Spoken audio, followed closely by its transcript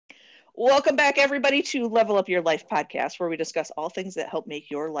Welcome back, everybody, to Level Up Your Life podcast, where we discuss all things that help make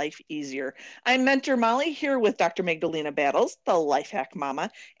your life easier. I'm Mentor Molly here with Dr. Magdalena Battles, the Life Hack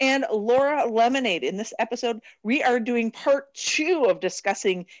Mama, and Laura Lemonade. In this episode, we are doing part 2 of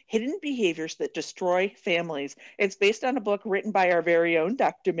discussing hidden behaviors that destroy families. It's based on a book written by our very own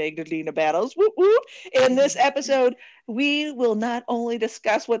Dr. Magdalena Battles. Whoop, whoop. In this episode, we will not only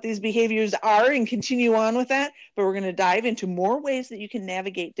discuss what these behaviors are and continue on with that, but we're going to dive into more ways that you can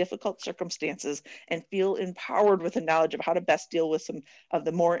navigate difficult circumstances and feel empowered with the knowledge of how to best deal with some of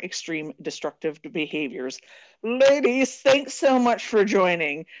the more extreme destructive behaviors. Ladies, thanks so much for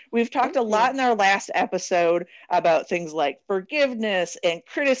joining. We've talked a lot in our last episode about things like forgiveness and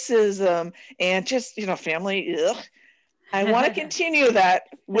criticism and just, family. Ugh. I want to continue that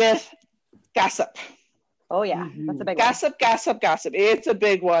with gossip. Oh yeah, that's a big gossip, one. Gossip. It's a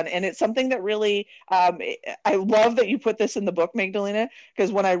big one. And it's something that really, I love that you put this in the book, Magdalena,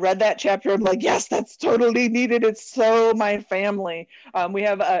 because when I read that chapter, I'm like, yes, that's totally needed. It's so my family. We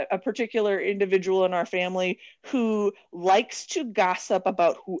have a particular individual in our family who likes to gossip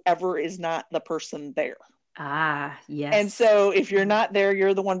about whoever is not the person there. Ah, yes. And so if you're not there,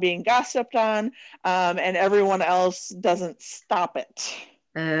 you're the one being gossiped on, and everyone else doesn't stop it.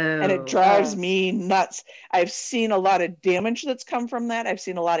 And it drives me nuts. I've seen a lot of damage that's come from that. I've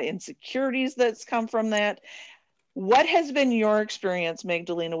seen a lot of insecurities that's come from that. What has been your experience,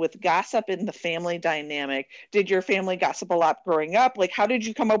 Magdalena, with gossip in the family dynamic? Did your family gossip a lot growing up? Like, how did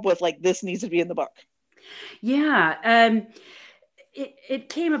you come up with, like, this needs to be in the book? Yeah. It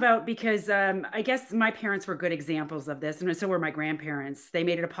came about because I guess my parents were good examples of this, and so were my grandparents. They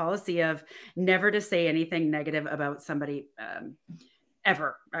made it a policy of never to say anything negative about somebody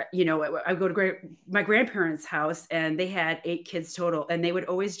ever. I would go to my grandparents' house, and they had 8 kids total, and they would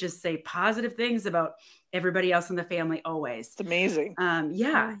always just say positive things about everybody else in the family. Always. It's amazing.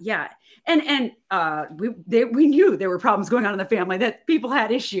 Yeah. And we knew there were problems going on in the family, that people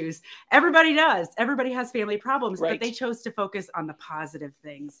had issues. Everybody does. Everybody has family problems, right. But they chose to focus on the positive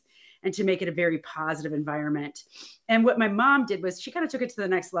things and to make it a very positive environment. And what my mom did was she kind of took it to the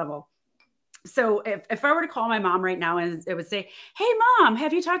next level. So if I were to call my mom right now and it would say, hey, Mom,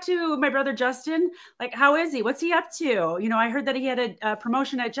 have you talked to my brother, Justin? Like, how is he? What's he up to? I heard that he had a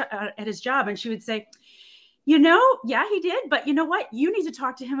promotion at his job. And she would say, yeah, he did. But you know what? You need to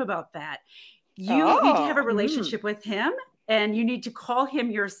talk to him about that. You need to have a relationship with him, and you need to call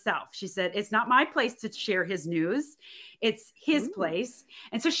him yourself. She said, it's not my place to share his news. It's his place.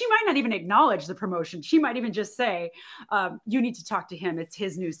 And so she might not even acknowledge the promotion. She might even just say, you need to talk to him. It's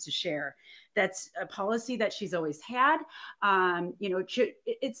his news to share. That's a policy that she's always had.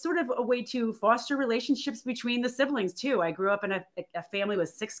 It's sort of a way to foster relationships between the siblings too. I grew up in a family with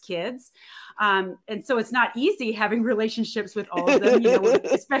 6 kids. And so it's not easy having relationships with all of them,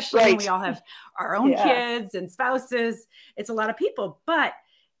 especially right. when we all have our own kids and spouses. It's a lot of people, but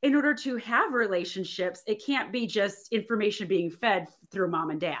in order to have relationships, it can't be just information being fed through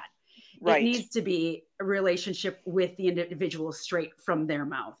mom and dad. Right. It needs to be a relationship with the individual straight from their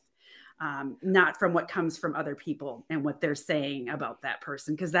mouth. Not from what comes from other people and what they're saying about that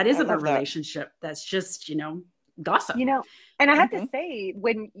person, because that isn't a relationship. That's just, gossip. And I have to say,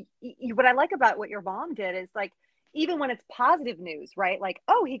 what I like about what your mom did is, like, even when it's positive news, right? Like,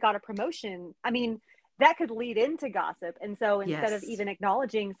 oh, he got a promotion. I mean, that could lead into gossip. And so instead of even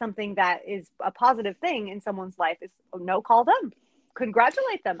acknowledging something that is a positive thing in someone's life, is call them.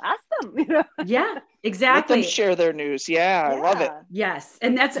 Congratulate them, ask them, Yeah, exactly. Let them share their news. Yeah. I love it. Yes.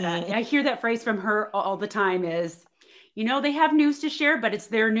 And that's, I hear that phrase from her all the time is, they have news to share, but it's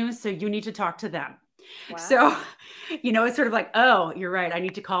their news. So you need to talk to them. Wow. So, it's sort of like, oh, you're right. I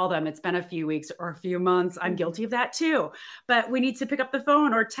need to call them. It's been a few weeks or a few months. I'm guilty of that too, but we need to pick up the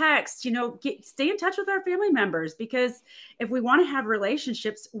phone or text, stay in touch with our family members, because if we want to have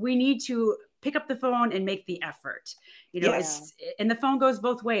relationships, we need to pick up the phone and make the effort, and the phone goes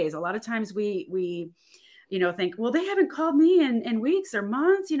both ways. A lot of times we think, well, they haven't called me in weeks or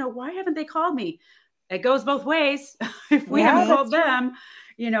months. Why haven't they called me? It goes both ways. If we haven't called them,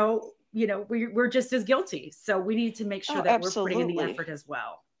 we're just as guilty. So we need to make sure that we're putting in the effort as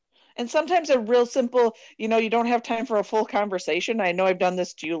well. And sometimes a real simple, you don't have time for a full conversation. I know I've done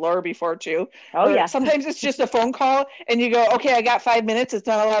this to you, Laura, before too. Sometimes it's just a phone call and you go, okay, I got 5 minutes. It's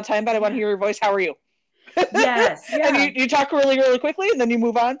not a lot of time, but I want to hear your voice. How are you? Yes. And you talk really, really quickly and then you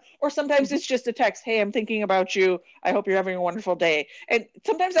move on. Or sometimes it's just a text. Hey, I'm thinking about you. I hope you're having a wonderful day. And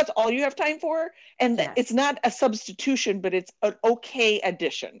sometimes that's all you have time for. And it's not a substitution, but it's an okay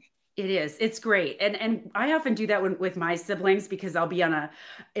addition. It is. It's great. And I often do that with my siblings, because I'll be in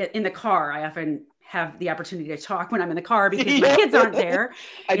the car. I often have the opportunity to talk when I'm in the car because my kids aren't there.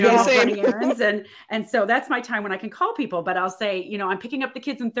 I do the same. Running errands, and so that's my time when I can call people. But I'll say, I'm picking up the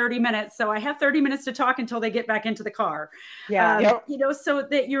kids in 30 minutes, so I have 30 minutes to talk until they get back into the car. Yeah, so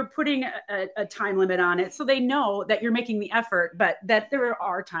that you're putting a time limit on it, so they know that you're making the effort, but that there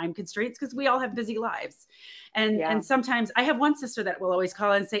are time constraints because we all have busy lives. And sometimes I have one sister that will always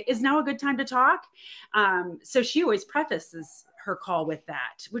call and say, "Is now a good time to talk?" So she always prefaces her call with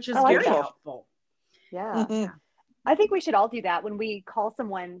that, which is very helpful. Yeah. Mm-hmm. I think we should all do that when we call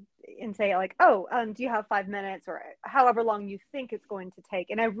someone and say like, "Oh, do you have 5 minutes?" or however long you think it's going to take.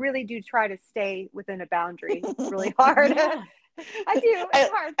 And I really do try to stay within a boundary. It's really hard. Yeah. I do.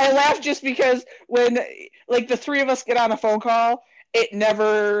 It's hard. I laugh just because when like the three of us get on a phone call, it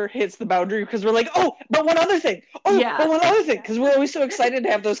never hits the boundary because we're like, oh, but one other thing. Oh, yeah. But one other thing. Because we're always so excited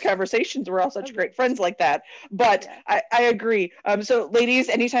to have those conversations. We're all such great friends like that. But I agree. So ladies,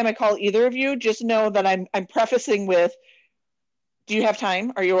 anytime I call either of you, just know that I'm prefacing with, do you have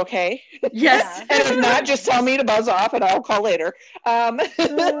time? Are you okay? Yes. And if not, just tell me to buzz off and I'll call later. And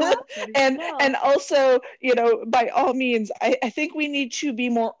also, by all means, I think we need to be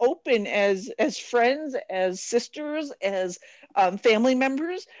more open as friends, as sisters, as family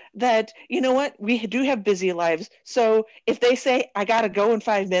members, that, we do have busy lives. So if they say, I got to go in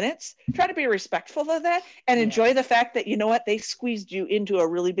 5 minutes, try to be respectful of that and enjoy the fact that, they squeezed you into a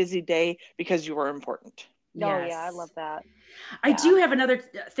really busy day because you were important. Yes. Oh, yeah, I love that. I do have another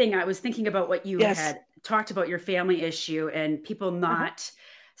thing. I was thinking about what you had talked about, your family issue and people not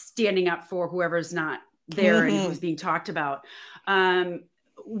standing up for whoever's not there and who's being talked about.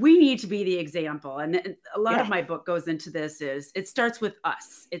 We need to be the example. And a lot of my book goes into this is it starts with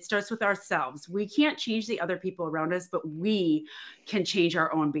us. It starts with ourselves. We can't change the other people around us, but we can change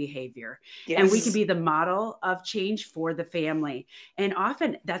our own behavior. Yes. And we can be the model of change for the family. And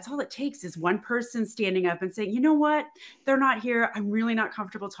often that's all it takes is one person standing up and saying, you know what? They're not here. I'm really not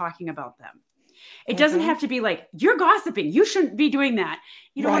comfortable talking about them. It doesn't have to be like, you're gossiping. You shouldn't be doing that.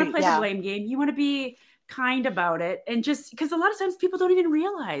 You don't want to play the blame game. You want to be kind about it. And just because a lot of times people don't even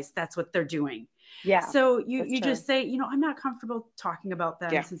realize that's what they're doing. Yeah. So you just say, I'm not comfortable talking about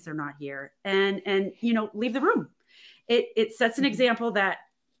them since they're not here, and leave the room. It sets an example that,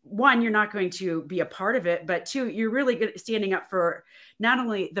 one, you're not going to be a part of it, but two, you're really standing up for not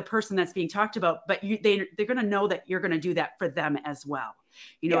only the person that's being talked about, but they're going to know that you're going to do that for them as well.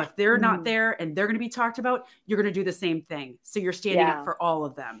 If they're not there and they're going to be talked about, you're going to do the same thing. So you're standing up for all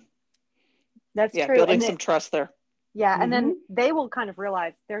of them. That's true. Building some trust there. Yeah. And then they will kind of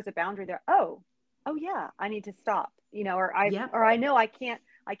realize there's a boundary there. Oh yeah, I need to stop, or I know I can't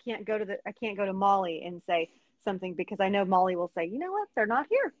go to Molly and say something because I know Molly will say, you know what, they're not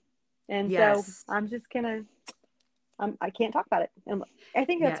here. And so I'm just I can't talk about it. And I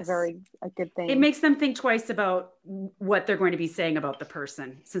think that's a good thing. It makes them think twice about what they're going to be saying about the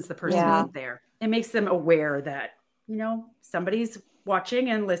person since the person isn't there. It makes them aware that, somebody's watching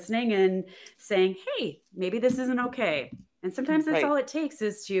and listening and saying, hey, maybe this isn't okay. And sometimes that's all it takes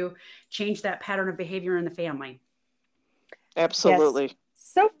is to change that pattern of behavior in the family. Absolutely.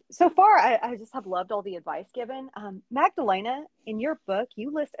 Yes. So far, I just have loved all the advice given. Magdalena, in your book,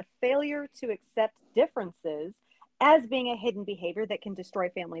 you list a failure to accept differences as being a hidden behavior that can destroy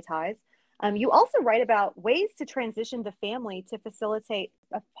family ties. You also write about ways to transition the family to facilitate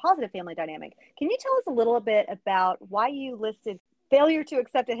a positive family dynamic. Can you tell us a little bit about why you listed failure to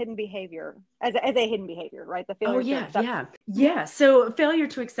accept a hidden behavior as a hidden behavior, right? The failure to accept. Yeah. So failure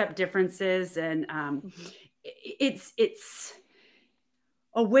to accept differences, and it's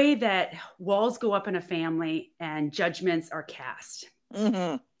a way that walls go up in a family and judgments are cast.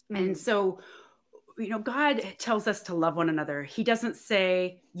 And so, God tells us to love one another. He doesn't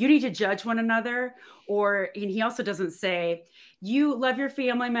say you need to judge one another, and he also doesn't say you love your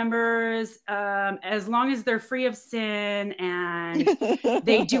family members as long as they're free of sin and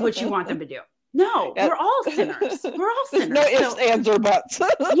they do what you want them to do. No, we're all sinners. We're all sinners. No ifs, ands, or buts.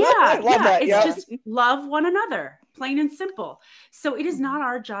 It's just love one another, plain and simple. So it is not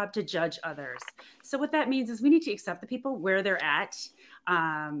our job to judge others. So what that means is we need to accept the people where they're at,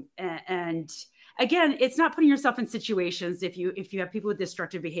 and again, it's not putting yourself in situations if you have people with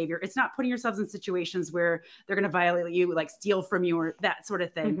destructive behavior, it's not putting yourselves in situations where they're going to violate you, like steal from you or that sort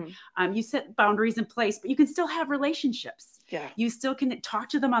of thing. You set boundaries in place, but you can still have relationships. Yeah. You still can talk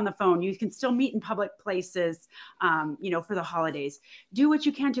to them on the phone. You can still meet in public places, for the holidays. Do what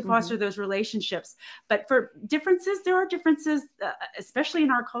you can to foster those relationships. But for differences, there are differences, especially in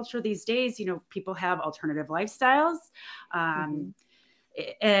our culture these days. People have alternative lifestyles.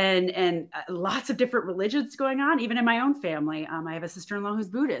 and lots of different religions going on, even in my own family. I have a sister-in-law who's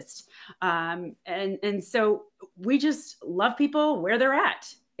Buddhist. And so we just love people where they're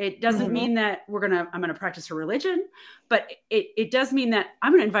at. It doesn't mean that I'm going to practice her religion, but it does mean that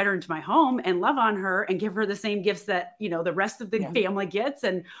I'm going to invite her into my home and love on her and give her the same gifts that, the rest of the family gets.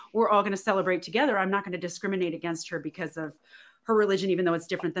 And we're all going to celebrate together. I'm not going to discriminate against her because of her religion, even though it's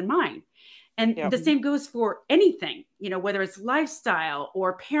different than mine. And the same goes for anything, whether it's lifestyle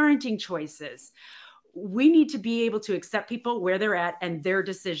or parenting choices. We need to be able to accept people where they're at and their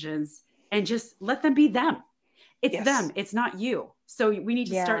decisions and just let them be them. It's them. It's not you. So we need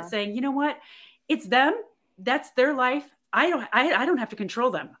to start saying, you know what? It's them. That's their life. I don't have to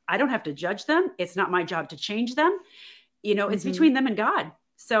control them. I don't have to judge them. It's not my job to change them. It's between them and God.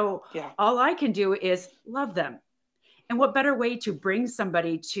 So all I can do is love them. And what better way to bring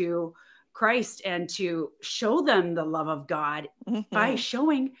somebody to Christ and to show them the love of God by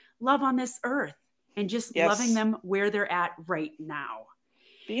showing love on this earth and just loving them where they're at right now.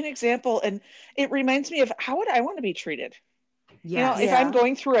 Be an example. And it reminds me of how would I want to be treated? If I'm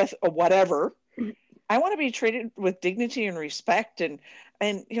going through a whatever, I want to be treated with dignity and respect. And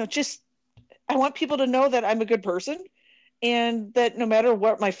just, I want people to know that I'm a good person and that no matter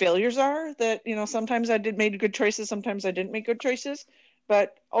what my failures are, that, sometimes I made good choices. Sometimes I didn't make good choices,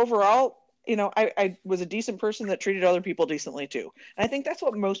 but overall, I was a decent person that treated other people decently too. And I think that's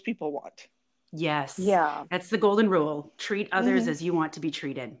what most people want. Yes. Yeah. That's the golden rule. Treat others as you want to be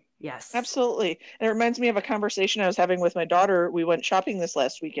treated. Yes. Absolutely. And it reminds me of a conversation I was having with my daughter. We went shopping this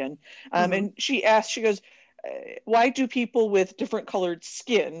last weekend. And she goes, why do people with different colored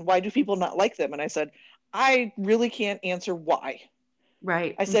skin, why do people not like them? And I said, I really can't answer why.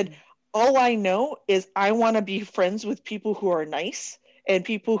 Right. I said, all I know is I want to be friends with people who are nice and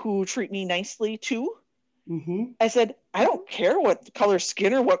people who treat me nicely too. I said, I don't care what color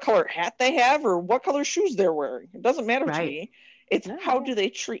skin or what color hat they have or what color shoes they're wearing. It doesn't matter to me. It's how do they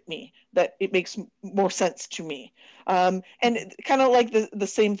treat me that it makes more sense to me. And kind of like the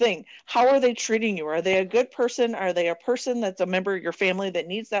same thing. How are they treating you? Are they a good person? Are they a person that's a member of your family that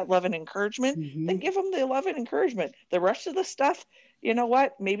needs that love and encouragement? Then give them the love and encouragement. The rest of the stuff, you know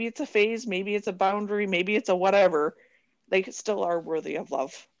what? Maybe it's a phase. Maybe it's a boundary. Maybe it's a whatever. They still are worthy of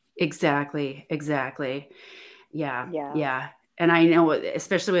love. Exactly. Yeah. And I know,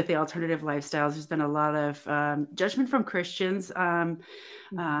 especially with the alternative lifestyles, there's been a lot of judgment from Christians. And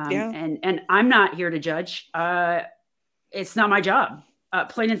I'm not here to judge. It's not my job,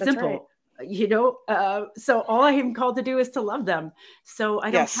 plain and simple. Right. So all I am called to do is to love them. So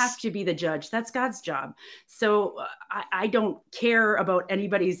I don't have to be the judge. That's God's job. So I don't care about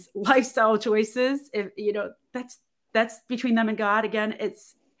anybody's lifestyle choices. If that's between them and God. Again,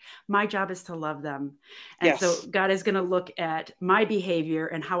 my job is to love them. And so God is going to look at my behavior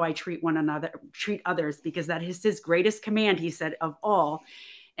and how I treat others, because that is his greatest command, he said, of all.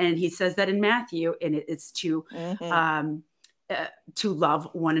 And he says that in Matthew, and it's to love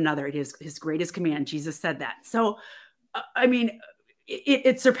one another. It is his greatest command. Jesus said that. So,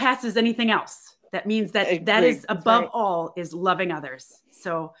 it surpasses anything else. That means that is above all is loving others.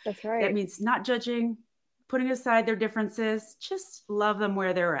 So that means not judging, putting aside their differences, just love them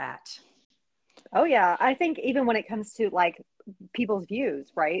where they're at. Oh yeah. I think even when it comes to like people's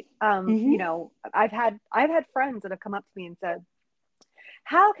views, right? I've had friends that have come up to me and said,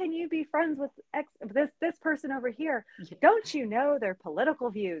 how can you be friends with this person over here? Don't you know their political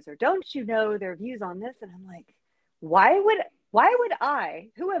views, or don't you know their views on this? And I'm like, why would I?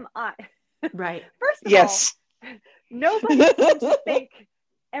 Who am I? Right. First of all, nobody seems to think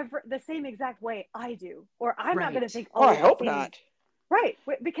the same exact way I do, or I'm not going to think. I hope not. Right,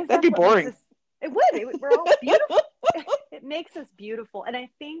 because that'd be boring. It would. We're all beautiful. It makes us beautiful, and I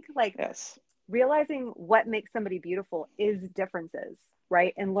think realizing what makes somebody beautiful is differences,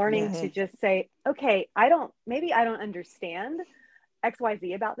 right? And learning to just say, okay, I don't understand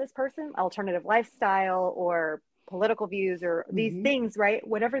XYZ about this person, alternative lifestyle or political views or these things, right?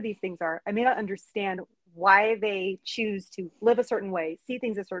 Whatever these things are, I may not understand why they choose to live a certain way, see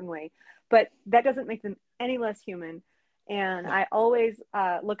things a certain way, but that doesn't make them any less human. And I always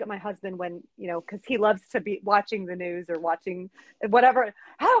look at my husband when, because he loves to be watching the news or watching whatever.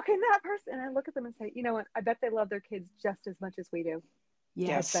 How can that person? And I look at them and say, you know what? I bet they love their kids just as much as we do.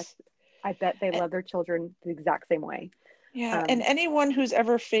 Yes. I bet they love their children the exact same way. Yeah. And anyone who's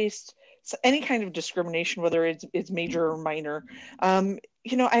ever faced any kind of discrimination, whether it's major or minor,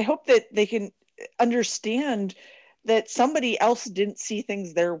 I hope that they can understand that somebody else didn't see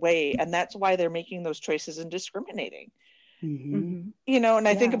things their way, and that's why they're making those choices and discriminating. And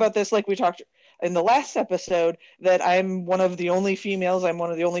I think about this, like we talked in the last episode that I'm one of the only females. I'm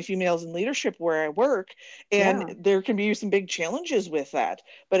one of the only females in leadership where I work. And there can be some big challenges with that.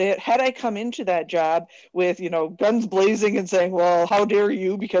 But had I come into that job with, guns blazing and saying, well, how dare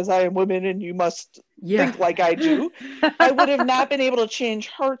you, because I am women and you must think like I do, I would have not been able to change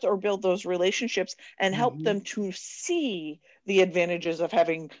hearts or build those relationships and help them to see the advantages of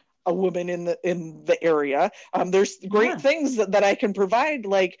having a woman in the area. There's great things that I can provide,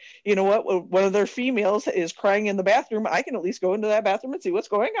 like, one of their females is crying in the bathroom, I can at least go into that bathroom and see what's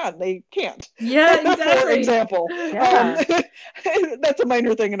going on. They can't. Exactly. For example. That's a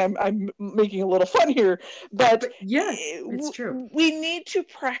minor thing, and I'm making a little fun here, but it's true. We need to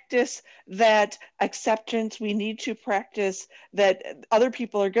practice that acceptance. We need to practice that other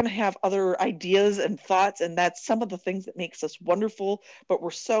people are going to have other ideas and thoughts, and that's some of the things that makes us wonderful, but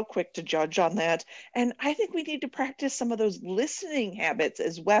we're so quick to judge on that. And I think we need to practice some of those listening habits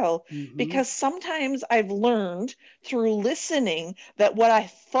as well, because sometimes I've learned through listening that what I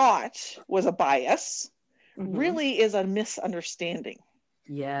thought was a bias really is a misunderstanding.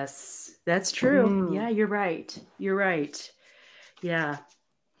 Yes, that's true. Yeah, you're right. Yeah.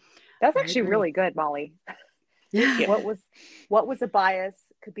 That's actually really good, Molly. What was a bias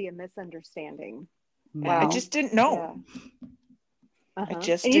could be a misunderstanding. Wow. I just didn't know. I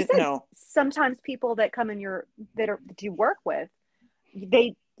just didn't know. Sometimes people that come in that you work with,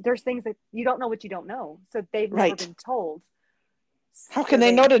 there's things that you don't know what you don't know. So they've never been told. How can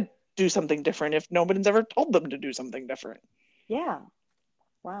they know to do something different if nobody's ever told them to do something different? Yeah.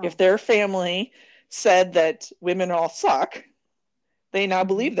 Wow. If their family said that women all suck, they now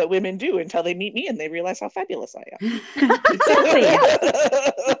believe that women do until they meet me and they realize how fabulous I am.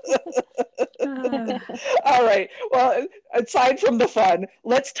 All right. Well, aside from the fun,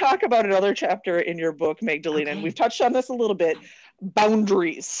 let's talk about another chapter in your book, Magdalena. Okay. And we've touched on this a little bit.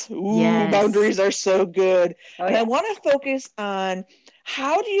 Boundaries. Boundaries are so good. And I want to focus on,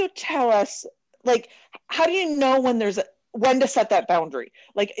 how do you tell us, like, how do you know when to set that boundary?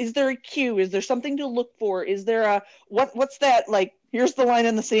 Like, is there a cue? Is there something to look for? Is there what's that, like, here's the line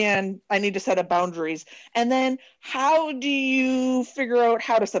in the sand, I need to set up boundaries. And then how do you figure out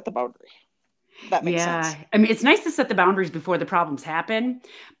how to set the boundary? That makes sense. I mean, it's nice to set the boundaries before the problems happen,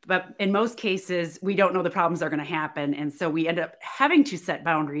 but in most cases, we don't know the problems are going to happen. And so we end up having to set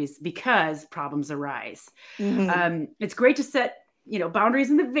boundaries because problems arise. It's great to set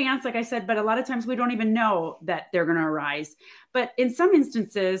boundaries in advance, like I said, but a lot of times we don't even know that they're going to arise. But in some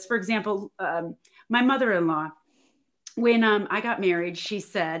instances, for example, my mother-in-law, when I got married, she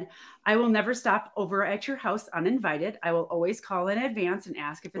said, I will never stop over at your house uninvited. I will always call in advance and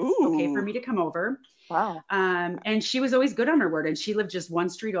ask if it's okay for me to come over. Wow. And she was always good on her word. And she lived just one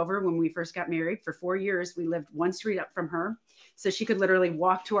street over when we first got married. For 4 years, we lived one street up from her. So she could literally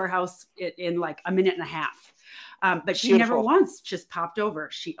walk to our house in like a minute and a half. But she never once just popped over.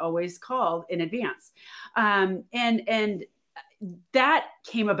 She always called in advance. And that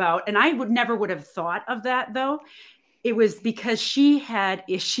came about, and I never would have thought of that, though. It was because she had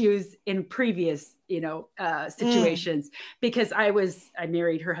issues in previous, situations, because I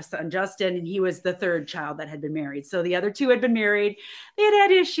married her son, Justin, and he was the third child that had been married. So the other two had been married. They had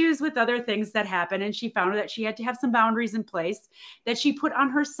issues with other things that happened. And she found that she had to have some boundaries in place that she put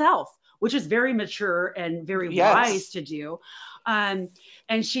on herself, which is very mature and very wise to do. And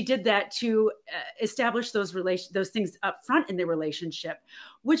she did that to establish those things up front in the relationship,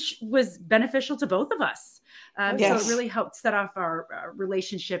 which was beneficial to both of us. So it really helped set off our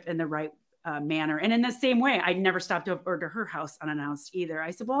relationship in the right manner. And in the same way, I never stopped over to her house unannounced either.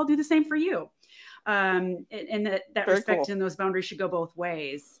 I said, well, I'll do the same for you. And that respect and those boundaries should go both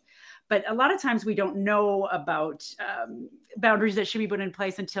ways. But a lot of times we don't know about boundaries that should be put in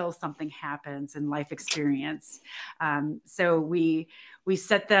place until something happens in life experience. So we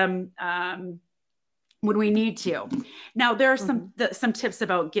set them when we need to. Now, there are some tips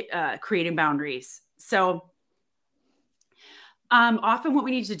about creating boundaries. So often what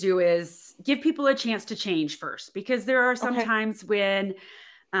we need to do is give people a chance to change first, because there are some times when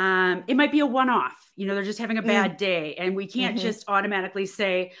it might be a one-off. They're just having a bad day, and we can't just automatically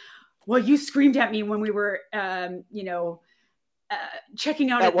say, well, you screamed at me when we were,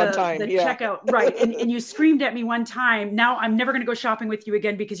 checking out at the checkout. Right. And you screamed at me one time. Now I'm never going to go shopping with you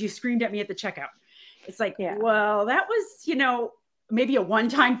again because you screamed at me at the checkout. It's like, well, that was, maybe a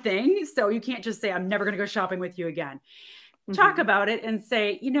one-time thing. So you can't just say, I'm never going to go shopping with you again. Talk about it and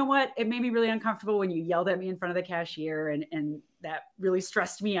say, you know what? It made me really uncomfortable when you yelled at me in front of the cashier, and that really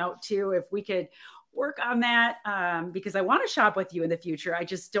stressed me out too. If we could work on that, because I want to shop with you in the future. I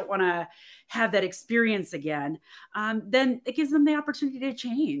just don't want to have that experience again. Then it gives them the opportunity to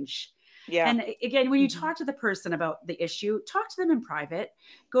change. Yeah. And again, when you talk to the person about the issue, talk to them in private,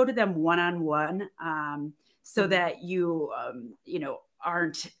 go to them one-on-one, so that you,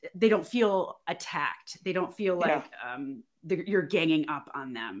 they don't feel attacked. They don't feel like you're ganging up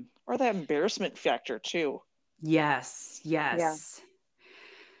on them. Or that embarrassment factor too. Yes. Yeah.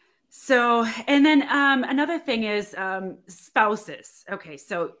 So, and then another thing is spouses. Okay,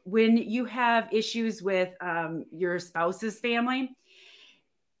 so when you have issues with your spouse's family,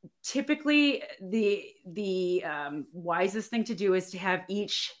 typically the wisest thing to do is to have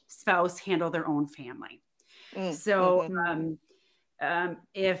each spouse handle their own family. So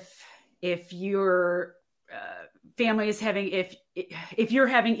if your family is having, if you're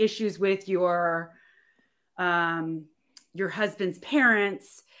having issues with your husband's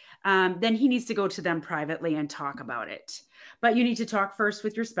parents, then he needs to go to them privately and talk about it. But you need to talk first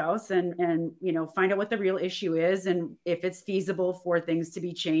with your spouse and find out what the real issue is, and if it's feasible for things to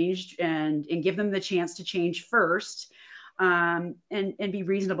be changed, and give them the chance to change first, and be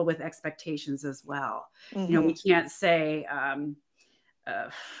reasonable with expectations as well. We can't say,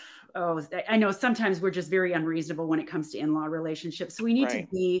 I know sometimes we're just very unreasonable when it comes to in-law relationships. So we need to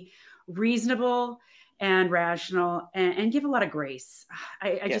be reasonable and rational, and give a lot of grace.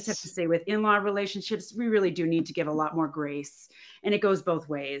 I just have to say, with in-law relationships, we really do need to give a lot more grace, and it goes both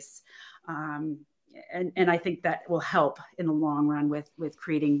ways. And I think that will help in the long run with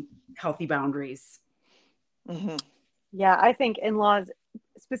creating healthy boundaries. Yeah, I think in-laws,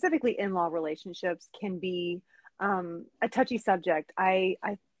 specifically in-law relationships, can be a touchy subject. I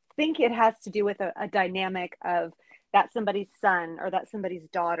think it has to do with a dynamic of that's somebody's son or that's somebody's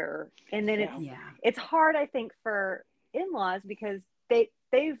daughter. And then it's hard, I think, for in-laws, because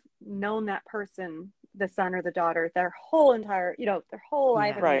they've known that person, the son or the daughter, their whole entire, their whole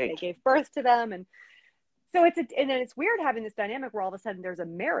life. They gave birth to them. And so and then it's weird having this dynamic where all of a sudden there's a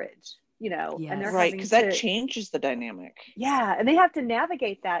marriage, and they're because that changes the dynamic. Yeah. And they have to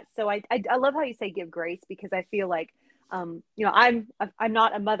navigate that. So I love how you say give grace, because I feel like, I'm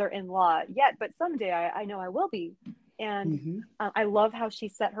not a mother-in-law yet, but someday I know I will be. And I love how she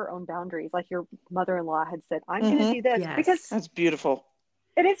set her own boundaries. Like your mother-in-law had said, I'm going to do this, because that's beautiful.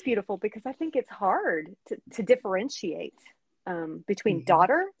 It is beautiful, because I think it's hard to differentiate between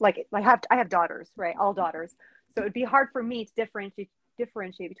daughter. Like I have daughters, right? All daughters. So it'd be hard for me to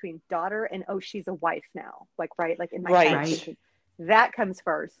differentiate between daughter and, she's a wife now. Like in my head, that comes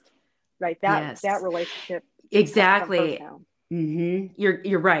first, right? That relationship. Exactly.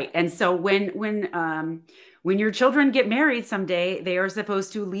 You're right. And so when your children get married someday, they are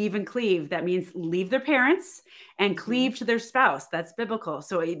supposed to leave and cleave. That means leave their parents and cleave to their spouse. That's biblical.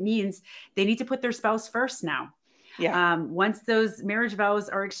 So it means they need to put their spouse first now. Yeah. Once those marriage vows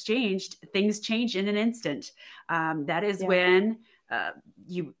are exchanged, things change in an instant. That is when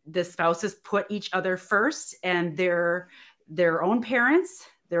the spouses put each other first, and their own parents,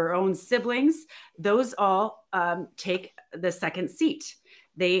 their own siblings, those all take the second seat.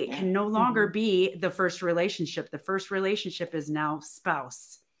 They can no longer be the first relationship. The first relationship is now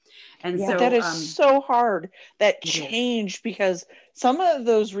spouse. And so that is so hard, that change, because some of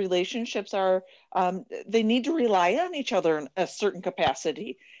those relationships are, they need to rely on each other in a certain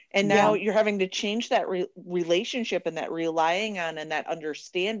capacity. And now you're having to change that relationship, and that relying on and that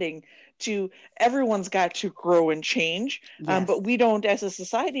understanding to everyone's got to grow and change. But we don't, as a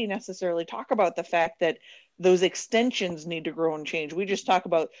society, necessarily talk about the fact that those extensions need to grow and change. We just talk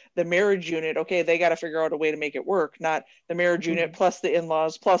about the marriage unit. Okay, they got to figure out a way to make it work, not the marriage unit plus the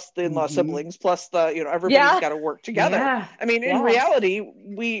in-laws, plus the in-law siblings, plus the, everybody's got to work together. Yeah. I mean, in reality,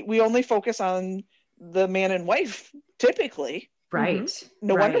 we only focus on the man and wife typically. Right.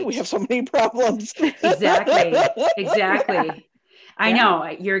 No wonder we have so many problems. Exactly. I know,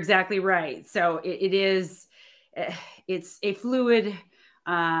 you're exactly right. So it's a fluid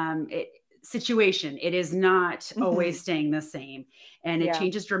situation. It is not always staying the same, and it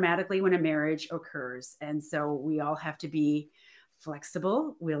changes dramatically when a marriage occurs. And so we all have to be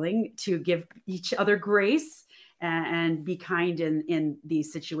flexible, willing to give each other grace, and be kind in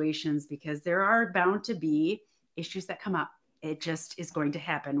these situations, because there are bound to be issues that come up. It just is going to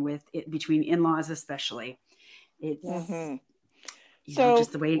happen between in-laws, especially. It's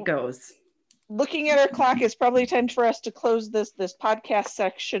just the way it goes. Looking at our clock, it's probably time for us to close this podcast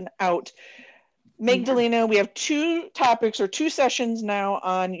section out. Magdalena, we have 2 topics or 2 sessions now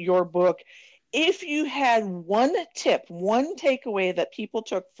on your book. If you had one tip, one takeaway that people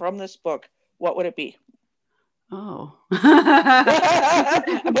took from this book, what would it be? Oh.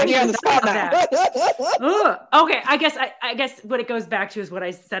 I'm putting you on the spot now. Okay. I guess what it goes back to is what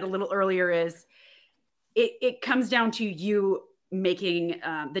I said a little earlier is it comes down to you making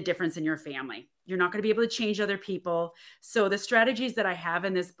the difference in your family. You're not going to be able to change other people. So the strategies that I have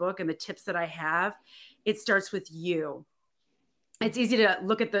in this book and the tips that I have, it starts with you. It's easy to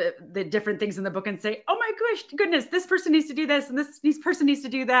look at the different things in the book and say, oh my goodness, this person needs to do this and this person needs to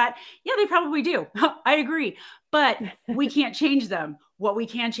do that. Yeah, they probably do. I agree. But we can't change them. What we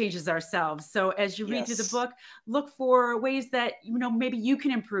can change is ourselves. So as you read through the book, look for ways that, maybe you can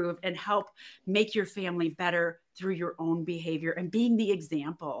improve and help make your family better through your own behavior and being the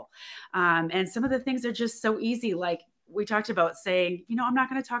example. And some of the things are just so easy. Like we talked about saying, I'm not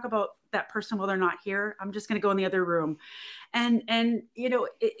going to talk about that person while they're not here. I'm just going to go in the other room. And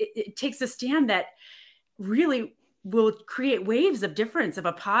it takes a stand that really will create waves of difference, of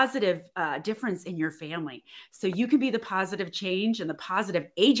a positive difference in your family. So you can be the positive change and the positive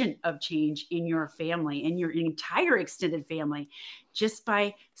agent of change in your family and your entire extended family, just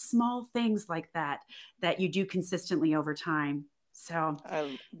by small things like that you do consistently over time. So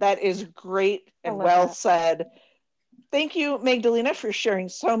that is great and well said. Thank you, Magdalena, for sharing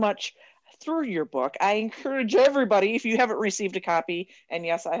so much through your book. I encourage everybody, if you haven't received a copy, and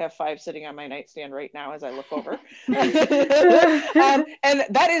yes, I have 5 sitting on my nightstand right now as I look over. And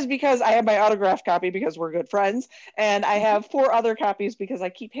that is because I have my autographed copy because we're good friends. And I have 4 other copies because I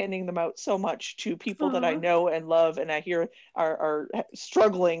keep handing them out so much to people that I know and love and I hear are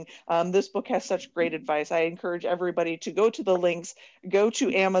struggling. This book has such great advice. I encourage everybody to go to the links, go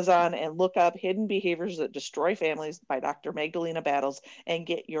to Amazon and look up Hidden Behaviors That Destroy Families by Dr. Magdalena Battles and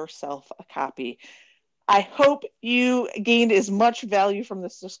get yourself a copy. I hope you gained as much value from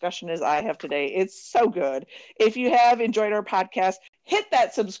this discussion as I have today. It's so good. If you have enjoyed our podcast, hit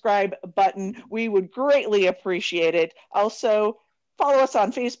that subscribe button. We would greatly appreciate it. Also, follow us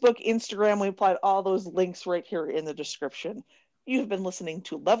on Facebook, Instagram. We applied all those links right here in the description. You've been listening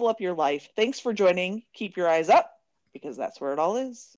to Level Up Your Life. Thanks for joining. Keep your eyes up because that's where it all is.